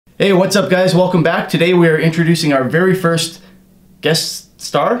Hey, what's up guys? Welcome back. Today we are introducing our very first guest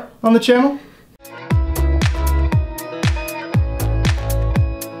star on the channel.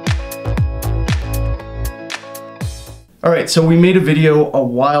 Alright, so we made a video a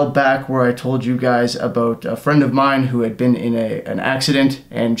while back where I told you guys about a friend of mine who had been in an accident,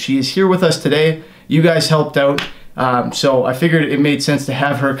 and she is here with us today. You guys helped out, so I figured it made sense to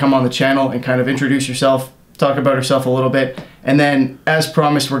have her come on the channel and kind of introduce herself, talk about herself a little bit, and then as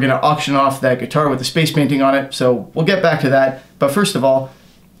promised we're going to auction off that guitar with the space painting on it, so we'll get back to that. But first of all,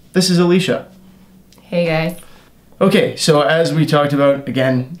 this is Alicia. Hey guys. Okay, so as we talked about,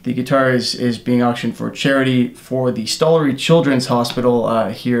 again, the guitar is being auctioned for charity for the Stollery Children's Hospital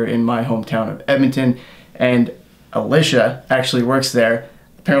here in my hometown of Edmonton, and Alicia actually works there.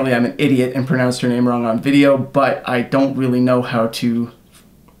 Apparently I'm an idiot and pronounced her name wrong on video, but I don't really know how to...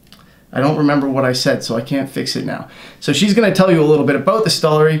 I don't remember what I said, so I can't fix it now. So she's going to tell you a little bit about the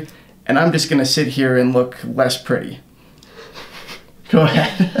Stollery, and I'm just going to sit here and look less pretty. Go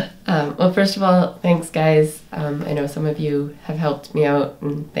ahead. Well, first of all, thanks guys. I know some of you have helped me out,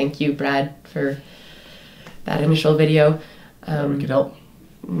 and thank you, Brad, for that initial video. We could help.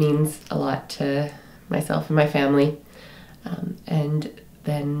 Means a lot to myself and my family. And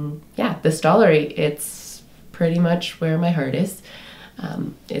then, yeah, the Stollery, it's pretty much where my heart is.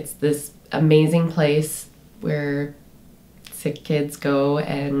 It's this amazing place where sick kids go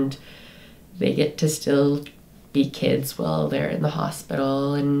and they get to still be kids while they're in the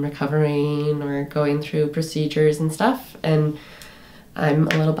hospital and recovering or going through procedures and stuff. And I'm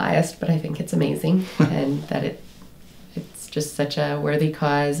a little biased, but I think it's amazing and that it's just such a worthy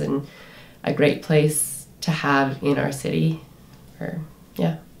cause and a great place to have in our city.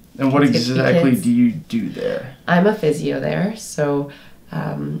 Yeah. And what exactly do you do there? I'm a physio there, so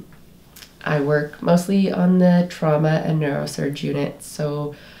I work mostly on the trauma and neurosurge unit.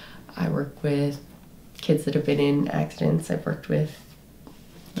 So I work with kids that have been in accidents. I've worked with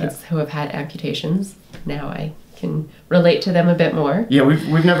kids who have had amputations. Now I can relate to them a bit more. Yeah,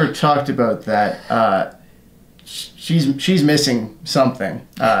 we've never talked about that. She's missing something.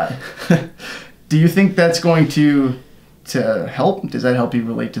 Do you think that's going to help? Does that help you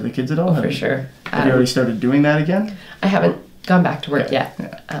relate to the kids at all? For sure. Have you already started doing that again? I haven't gone back to work yet.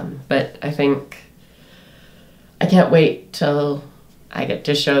 Yeah. But I think I can't wait till I get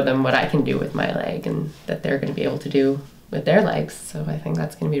to show them what I can do with my leg and that they're going to be able to do with their legs. So I think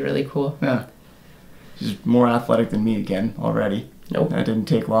that's going to be really cool. Yeah. She's more athletic than me again already. Nope. That didn't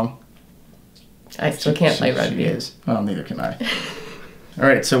take long. I still can't play rugby. She is. Well, neither can I. All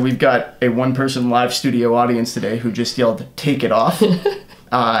right, so we've got a one-person live studio audience today who just yelled, "Take it off."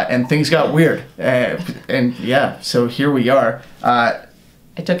 And things got weird. And yeah, so here we are. I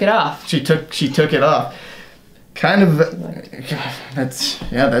took it off. She took it off. Kind of,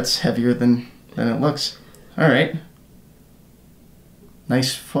 that's heavier than it looks. All right.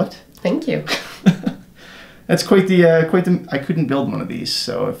 Nice foot. Thank you. That's quite the, I couldn't build one of these,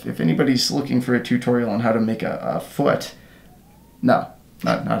 so if anybody's looking for a tutorial on how to make a foot, no,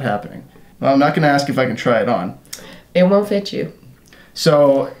 not happening. Well, I'm not going to ask if I can try it on. It won't fit you.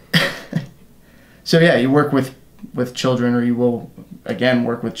 So, so yeah, you work with children, or you will, again,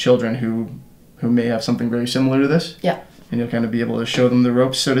 work with children who may have something very similar to this. Yeah. And you'll kind of be able to show them the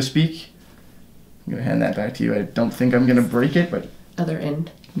ropes, so to speak. I'm going to hand that back to you. I don't think I'm going to break it, but... Other end.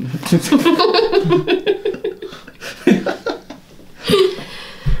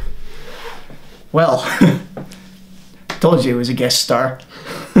 Well, told you it was a guest star.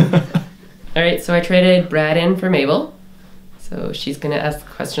 All right, so I traded Brad in for Mabel. So she's going to ask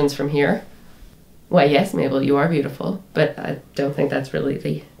questions from here. Why, yes, Mabel, you are beautiful, but I don't think that's really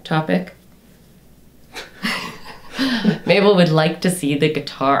the topic. Mabel would like to see the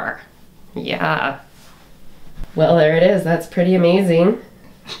guitar. Yeah. Well, there it is. That's pretty amazing.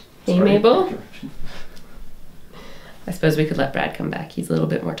 Hey, Mabel? I suppose we could let Brad come back. He's a little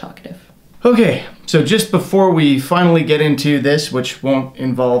bit more talkative. Okay, so just before we finally get into this, which won't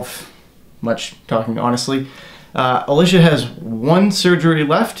involve much talking, honestly, Alicia has one surgery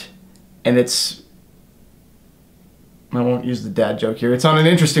left, and it's... I won't use the dad joke here. It's on an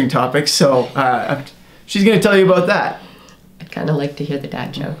interesting topic, so she's going to tell you about that. I'd kind of like to hear the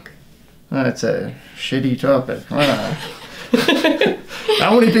dad joke. That's a shitty topic.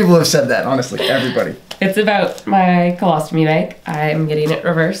 How many people have said that, honestly? Everybody. It's about my colostomy bag. I'm getting it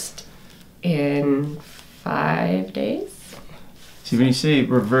reversed in 5 days. See, when you say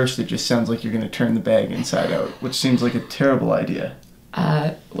reversed, it just sounds like you're going to turn the bag inside out, which seems like a terrible idea.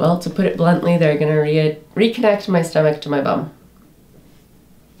 Well, to put it bluntly, they're going to reconnect my stomach to my bum.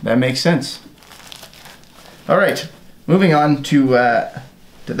 That makes sense. All right, moving on to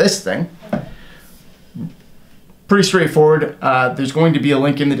to this thing. Pretty straightforward. There's going to be a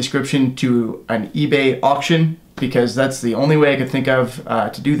link in the description to an eBay auction, because that's the only way I could think of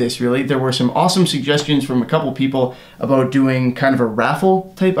to do this, really. There were some awesome suggestions from a couple people about doing kind of a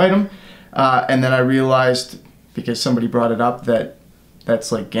raffle type item. And then I realized, because somebody brought it up, that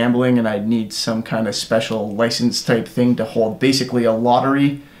that's like gambling and I'd need some kind of special license type thing to hold basically a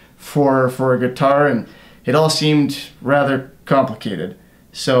lottery for a guitar, and it all seemed rather complicated.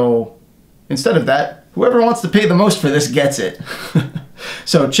 So instead of that, whoever wants to pay the most for this gets it.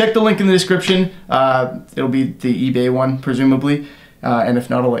 So check the link in the description. It'll be the eBay one, presumably. And if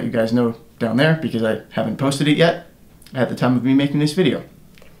not, I'll let you guys know down there, because I haven't posted it yet at the time of me making this video.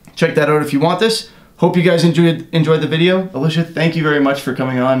 Check that out if you want this. Hope you guys enjoyed the video. Alicia, thank you very much for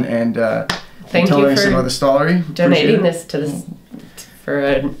coming on and telling us about the Stollery. Donating this to this for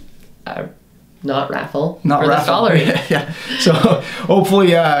a not raffle. Not for raffle. The Stollery. Yeah. So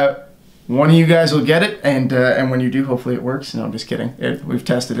hopefully one of you guys will get it, and when you do, hopefully it works. No, I'm just kidding. We've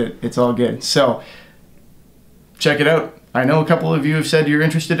tested it. It's all good. So check it out. I know a couple of you have said you're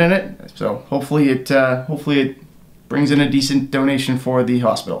interested in it, so hopefully it brings in a decent donation for the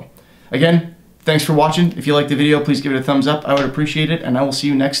hospital. Again, thanks for watching. If you liked the video, please give it a thumbs up. I would appreciate it, and I will see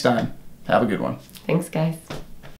you next time. Have a good one. Thanks, guys.